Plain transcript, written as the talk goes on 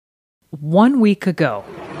1 week ago,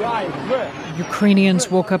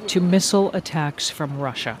 Ukrainians woke up to missile attacks from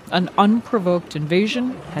Russia. An unprovoked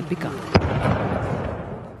invasion had begun.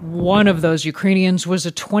 One of those Ukrainians was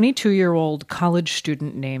a 22-year-old college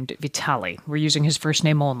student named Vitaly. We're using his first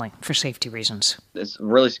name only for safety reasons. It's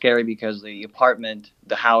really scary because the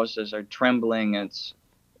houses are trembling. It's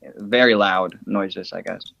very loud noises, I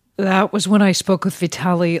guess. That was when I spoke with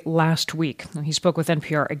Vitaly last week. He spoke with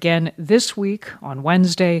NPR again this week on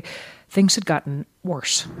Wednesday. Things had gotten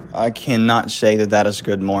worse. I cannot say that is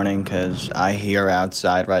good morning because I hear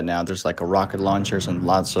outside right now there's like a rocket launchers and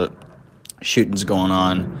lots of shootings going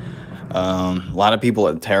on. A lot of people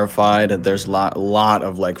are terrified. There's a lot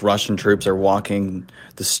of like Russian troops are walking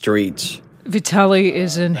the streets. Vitaly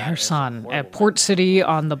is in Kherson, a port city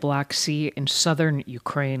on the Black Sea in southern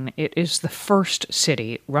Ukraine. It is the first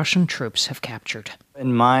city Russian troops have captured.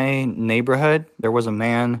 In my neighborhood, there was a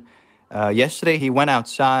man. Yesterday, he went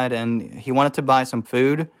outside and he wanted to buy some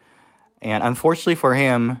food. And unfortunately for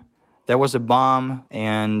him, there was a bomb.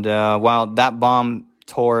 And while that bomb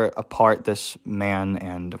tore apart this man,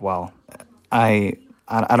 and well, I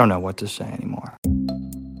don't know what to say anymore.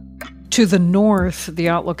 To the north, the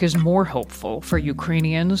outlook is more hopeful for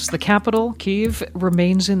Ukrainians. The capital, Kyiv,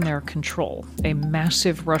 remains in their control. A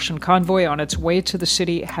massive Russian convoy on its way to the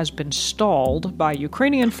city has been stalled by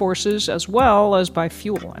Ukrainian forces as well as by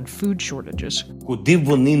fuel and food shortages.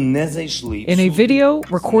 In a video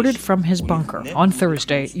recorded from his bunker on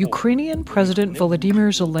Thursday, Ukrainian President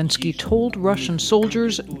Volodymyr Zelensky told Russian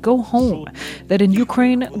soldiers, "Go home," that in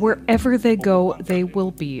Ukraine, wherever they go, they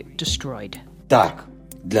will be destroyed.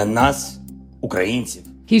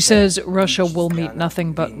 He says Russia will meet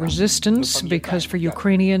nothing but resistance because for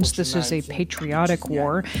Ukrainians this is a patriotic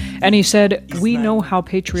war. And he said, "We know how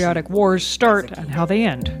patriotic wars start and how they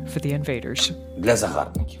end for the invaders."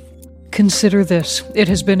 Consider this. It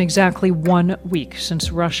has been exactly 1 week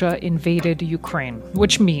since Russia invaded Ukraine,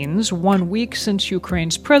 which means 1 week since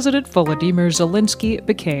Ukraine's president, Volodymyr Zelensky,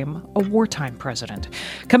 became a wartime president.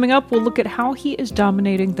 Coming up, we'll look at how he is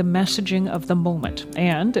dominating the messaging of the moment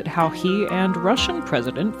and at how he and Russian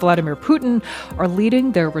President Vladimir Putin are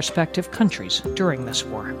leading their respective countries during this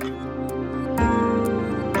war.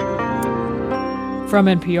 From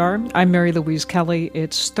NPR, I'm Mary Louise Kelly.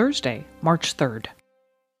 It's Thursday, March 3rd.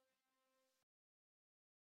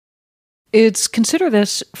 It's Consider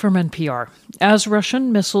This from NPR. As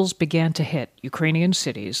Russian missiles began to hit Ukrainian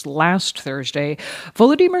cities last Thursday,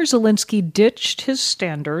 Volodymyr Zelensky ditched his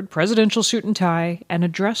standard presidential suit and tie and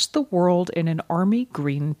addressed the world in an army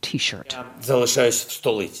green t-shirt.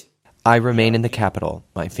 I remain in the capital.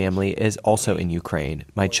 My family is also in Ukraine.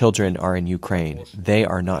 My children are in Ukraine. They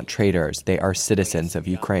are not traitors. They are citizens of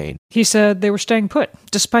Ukraine. He said they were staying put,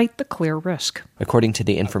 despite the clear risk. According to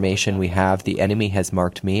the information we have, the enemy has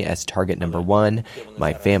marked me as target number 1,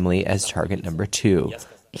 my family as target number 2.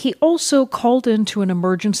 He also called into an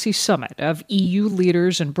emergency summit of EU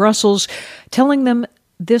leaders in Brussels, telling them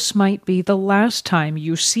this might be the last time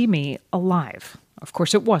you see me alive. Of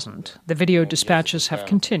course, it wasn't. The video dispatches have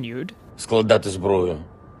continued.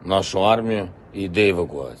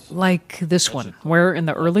 Like this one, where in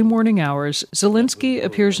the early morning hours, Zelensky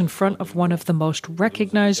appears in front of one of the most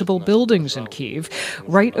recognizable buildings in Kyiv,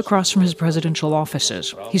 right across from his presidential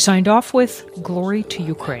offices. He signed off with, "Glory to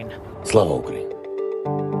Ukraine." Slava Ukraini.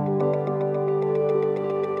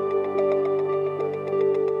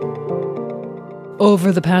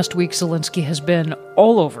 Over the past week, Zelensky has been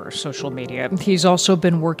all over social media. He's also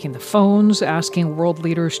been working the phones, asking world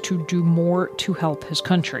leaders to do more to help his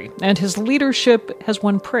country. And his leadership has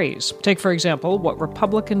won praise. Take, for example, what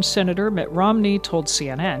Republican Senator Mitt Romney told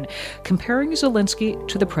CNN, comparing Zelensky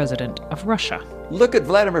to the president of Russia. Look at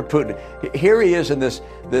Vladimir Putin. Here he is in this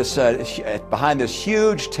behind this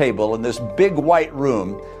huge table in this big white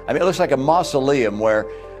room. I mean, it looks like a mausoleum where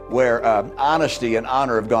honesty and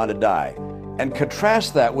honor have gone to die. And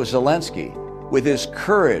contrast that with Zelensky, with his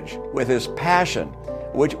courage, with his passion,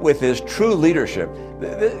 with his true leadership.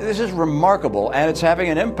 This is remarkable, and it's having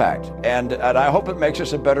an impact. And I hope it makes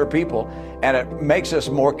us a better people, and it makes us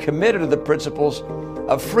more committed to the principles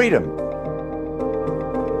of freedom.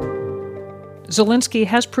 Zelensky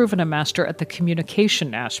has proven a master at the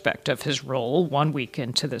communication aspect of his role 1 week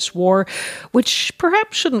into this war, which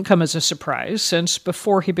perhaps shouldn't come as a surprise, since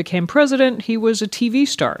before he became president, he was a TV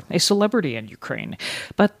star, a celebrity in Ukraine.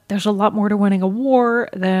 But there's a lot more to winning a war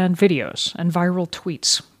than videos and viral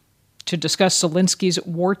tweets. To discuss Zelensky's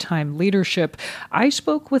wartime leadership, I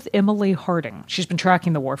spoke with Emily Harding. She's been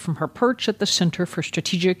tracking the war from her perch at the Center for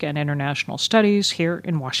Strategic and International Studies here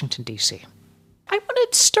in Washington, D.C. I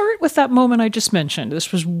want to start with that moment I just mentioned.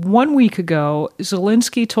 This was 1 week ago.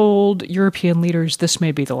 Zelensky told European leaders, this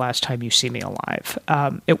may be the last time you see me alive.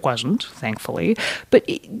 It wasn't, thankfully. But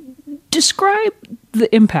describe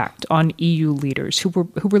the impact on EU leaders who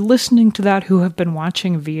were listening to that, who have been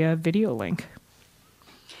watching via video link.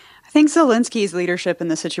 I think Zelensky's leadership in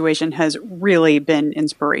this situation has really been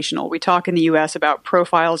inspirational. We talk in the U.S. about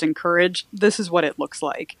profiles and courage. This is what it looks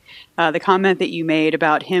like. The comment that you made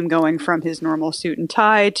about him going from his normal suit and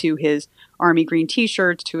tie to his army green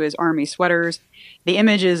T-shirts to his army sweaters, the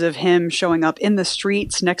images of him showing up in the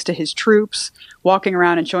streets next to his troops, walking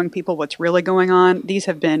around and showing people what's really going on, these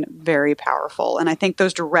have been very powerful. And I think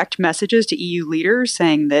those direct messages to EU leaders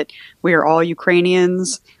saying that we are all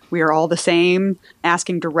Ukrainians, we are all the same,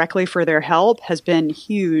 asking directly for their help has been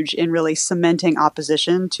huge in really cementing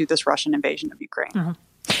opposition to this Russian invasion of Ukraine. Uh-huh.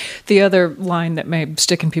 The other line that may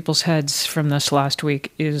stick in people's heads from this last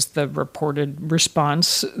week is the reported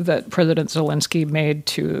response that President Zelensky made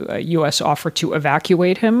to a U.S. offer to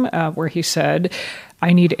evacuate him, where he said,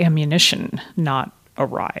 "I need ammunition, not a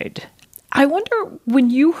ride." I wonder, when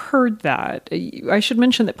you heard that, I should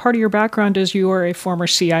mention that part of your background is you are a former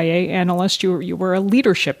CIA analyst, you were a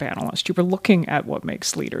leadership analyst, you were looking at what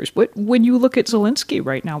makes leaders. When you look at Zelensky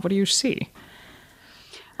right now, what do you see?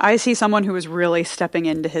 I see someone who is really stepping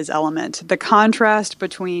into his element. The contrast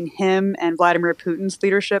between him and Vladimir Putin's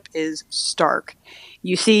leadership is stark.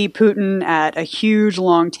 You see Putin at a huge,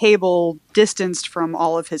 long table, distanced from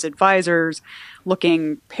all of his advisors,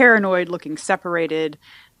 looking paranoid, looking separated,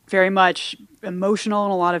 very much emotional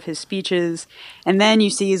in a lot of his speeches. And then you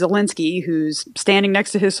see Zelensky, who's standing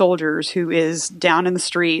next to his soldiers, who is down in the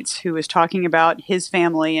streets, who is talking about his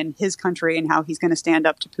family and his country and how he's going to stand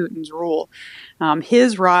up to Putin's rule.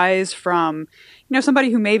 His rise from,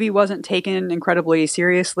 somebody who maybe wasn't taken incredibly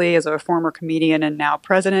seriously as a former comedian and now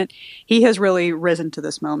president, he has really risen to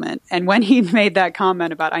this moment. And when he made that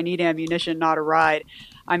comment about, I need ammunition, not a ride,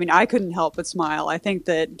 I couldn't help but smile. I think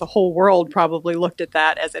that the whole world probably looked at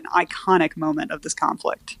that as an iconic moment of this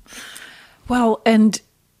conflict. Well, and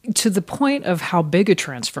to the point of how big a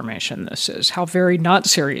transformation this is, how very not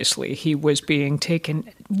seriously he was being taken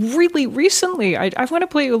really recently. I want to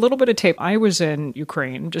play a little bit of tape. I was in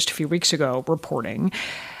Ukraine just a few weeks ago reporting.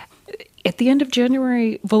 At the end of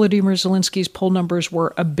January, Volodymyr Zelensky's poll numbers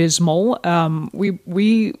were abysmal.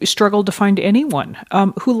 We struggled to find anyone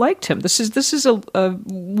who liked him. This is a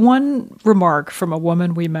one remark from a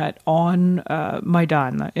woman we met on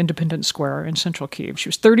Maidan, the Independence Square in central Kyiv. She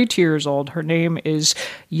was 32 years old. Her name is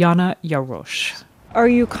Yana Yarosh. Are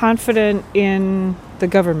you confident in the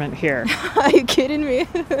government here? Are you kidding me?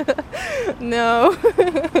 No.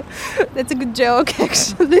 That's a good joke,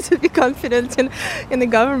 actually, to be confident in the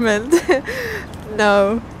government.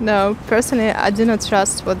 No. Personally, I do not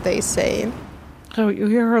trust what they say. So you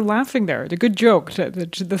hear her laughing there. The good joke,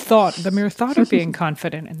 the mere thought of being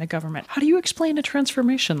confident in the government. How do you explain a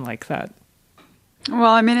transformation like that?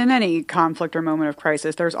 Well, in any conflict or moment of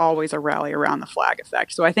crisis, there's always a rally around the flag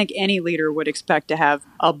effect. So I think any leader would expect to have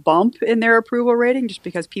a bump in their approval rating just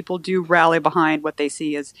because people do rally behind what they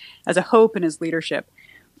see as a hope in his leadership.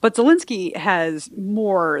 But Zelensky has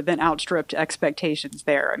more than outstripped expectations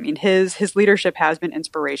there. His leadership has been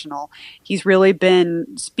inspirational. He's really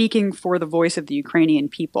been speaking for the voice of the Ukrainian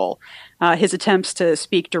people. His attempts to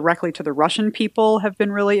speak directly to the Russian people have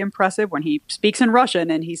been really impressive when he speaks in Russian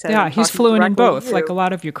and he says, yeah, he's fluent in both, like a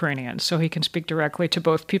lot of Ukrainians, so he can speak directly to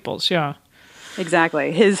both peoples, yeah.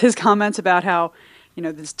 Exactly. His comments about how,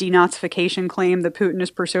 this denazification claim that Putin is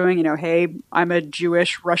pursuing, hey, I'm a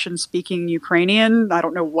Jewish, Russian-speaking Ukrainian. I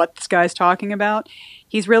don't know what this guy's talking about.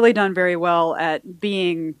 He's really done very well at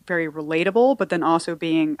being very relatable, but then also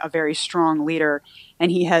being a very strong leader. And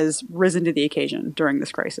he has risen to the occasion during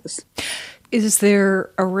this crisis. Is there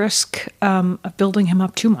a risk of building him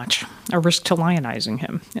up too much, a risk to lionizing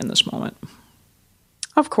him in this moment?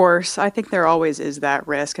 Of course. I think there always is that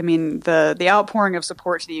risk. The outpouring of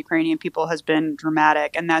support to the Ukrainian people has been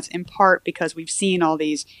dramatic, and that's in part because we've seen all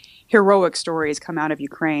these heroic stories come out of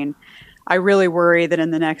Ukraine. I really worry that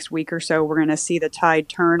in the next week or so, we're going to see the tide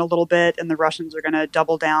turn a little bit, and the Russians are going to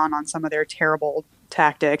double down on some of their terrible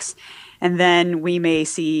tactics. And then we may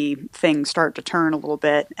see things start to turn a little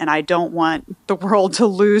bit. And I don't want the world to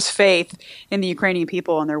lose faith in the Ukrainian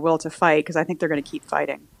people and their will to fight, because I think they're going to keep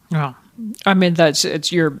fighting. Oh,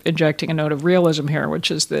 you're injecting a note of realism here,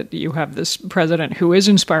 which is that you have this president who is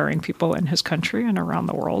inspiring people in his country and around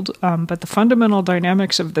the world. But the fundamental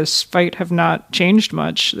dynamics of this fight have not changed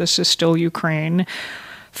much. This is still Ukraine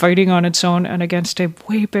fighting on its own and against a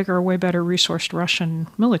way bigger, way better resourced Russian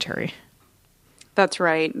military. That's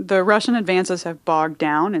right. The Russian advances have bogged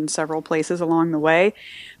down in several places along the way,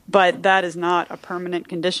 but that is not a permanent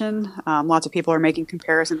condition. Lots of people are making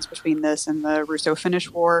comparisons between this and the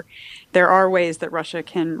Russo-Finnish War. There are ways that Russia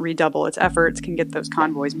can redouble its efforts, can get those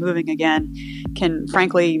convoys moving again, can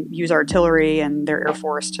frankly use artillery and their air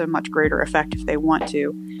force to much greater effect if they want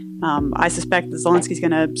to. I suspect that Zelensky's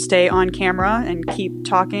going to stay on camera and keep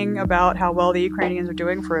talking about how well the Ukrainians are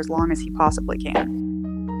doing for as long as he possibly can.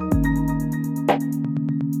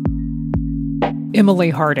 Emily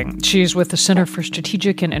Harding. She's with the Center for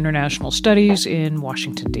Strategic and International Studies in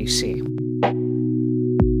Washington, D.C.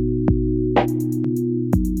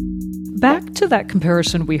 Back to that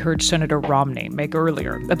comparison we heard Senator Romney make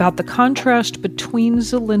earlier about the contrast between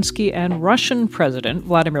Zelensky and Russian President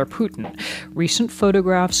Vladimir Putin. Recent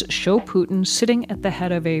photographs show Putin sitting at the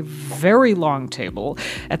head of a very long table.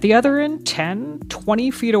 At the other end, 10,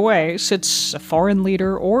 20 feet away, sits a foreign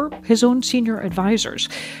leader or his own senior advisors.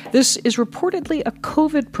 This is reportedly a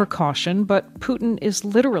COVID precaution, but Putin is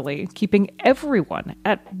literally keeping everyone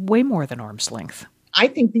at way more than arm's length. I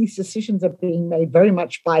think these decisions are being made very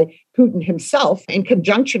much by Putin himself in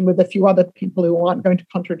conjunction with a few other people who aren't going to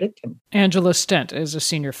contradict him. Angela Stent is a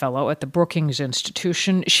senior fellow at the Brookings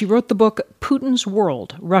Institution. She wrote the book Putin's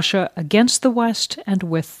World, Russia Against the West and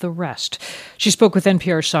With the Rest. She spoke with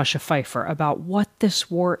NPR's Sasha Pfeiffer about what this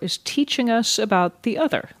war is teaching us about the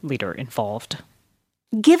other leader involved.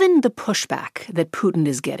 Given the pushback that Putin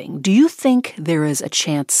is getting, do you think there is a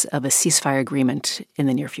chance of a ceasefire agreement in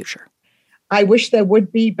the near future? I wish there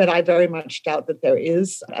would be, but I very much doubt that there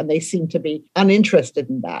is, and they seem to be uninterested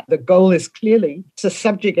in that. The goal is clearly to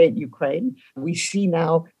subjugate Ukraine. We see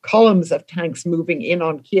now columns of tanks moving in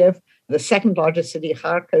on Kiev. The second largest city,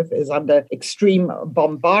 Kharkiv, is under extreme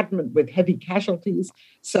bombardment with heavy casualties.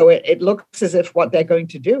 So it looks as if what they're going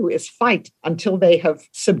to do is fight until they have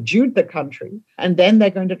subdued the country, and then they're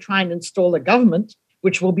going to try and install a government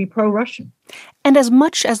which will be pro-Russian. And as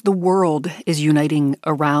much as the world is uniting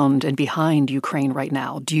around and behind Ukraine right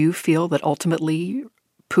now, do you feel that ultimately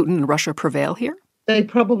Putin and Russia prevail here? They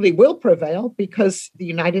probably will prevail because the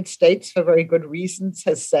United States, for very good reasons,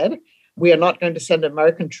 has said we are not going to send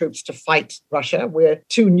American troops to fight Russia. We're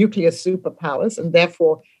two nuclear superpowers, and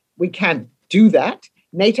therefore we can't do that.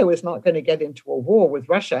 NATO is not going to get into a war with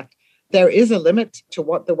Russia. There is a limit to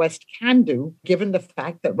what the West can do, given the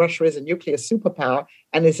fact that Russia is a nuclear superpower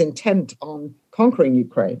and is intent on conquering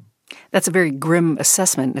Ukraine. That's a very grim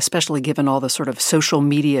assessment, especially given all the sort of social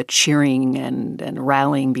media cheering and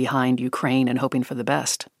rallying behind Ukraine and hoping for the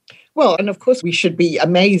best. Well, and of course, we should be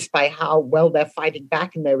amazed by how well they're fighting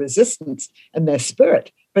back in their resistance and their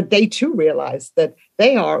spirit. But they too realize that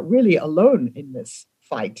they are really alone in this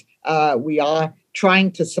fight. We are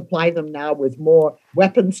trying to supply them now with more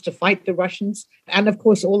weapons to fight the Russians. And of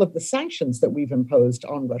course, all of the sanctions that we've imposed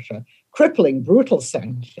on Russia, crippling, brutal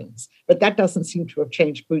sanctions. But that doesn't seem to have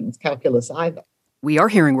changed Putin's calculus either. We are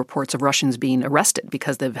hearing reports of Russians being arrested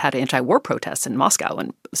because they've had anti-war protests in Moscow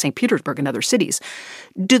and St. Petersburg and other cities.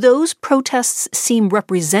 Do those protests seem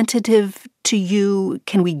representative to you?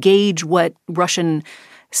 Can we gauge what Russian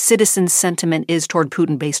citizen sentiment is toward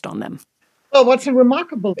Putin based on them? Well, what's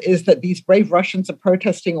remarkable is that these brave Russians are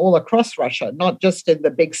protesting all across Russia, not just in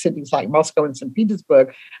the big cities like Moscow and St.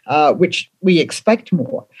 Petersburg, which we expect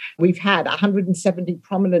more. We've had 170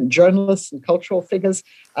 prominent journalists and cultural figures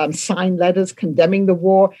sign letters condemning the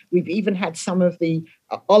war. We've even had some of the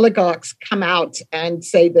oligarchs come out and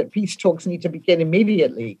say that peace talks need to begin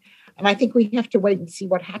immediately. And I think we have to wait and see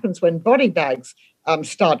what happens when body bags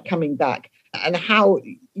start coming back and how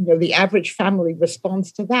the average family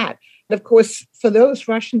responds to that. And of course, for those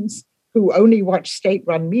Russians who only watch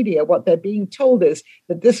state-run media, what they're being told is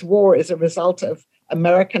that this war is a result of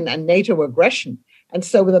American and NATO aggression. And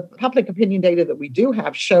so the public opinion data that we do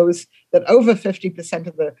have shows that over 50%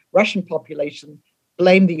 of the Russian population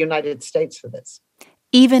blame the United States for this.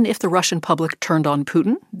 Even if the Russian public turned on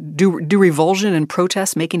Putin, do revulsion and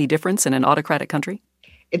protests make any difference in an autocratic country?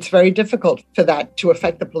 It's very difficult for that to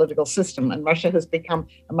affect the political system. And Russia has become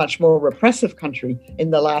a much more repressive country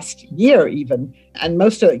in the last year even. And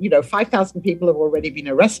 5,000 people have already been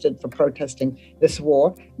arrested for protesting this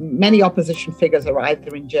war. Many opposition figures are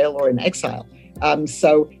either in jail or in exile.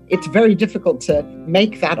 So it's very difficult to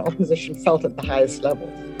make that opposition felt at the highest level.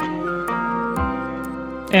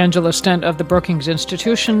 Angela Stent of the Brookings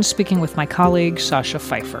Institution speaking with my colleague Sasha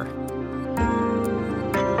Pfeiffer.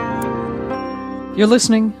 You're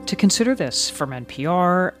listening to Consider This from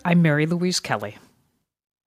NPR. I'm Mary Louise Kelly.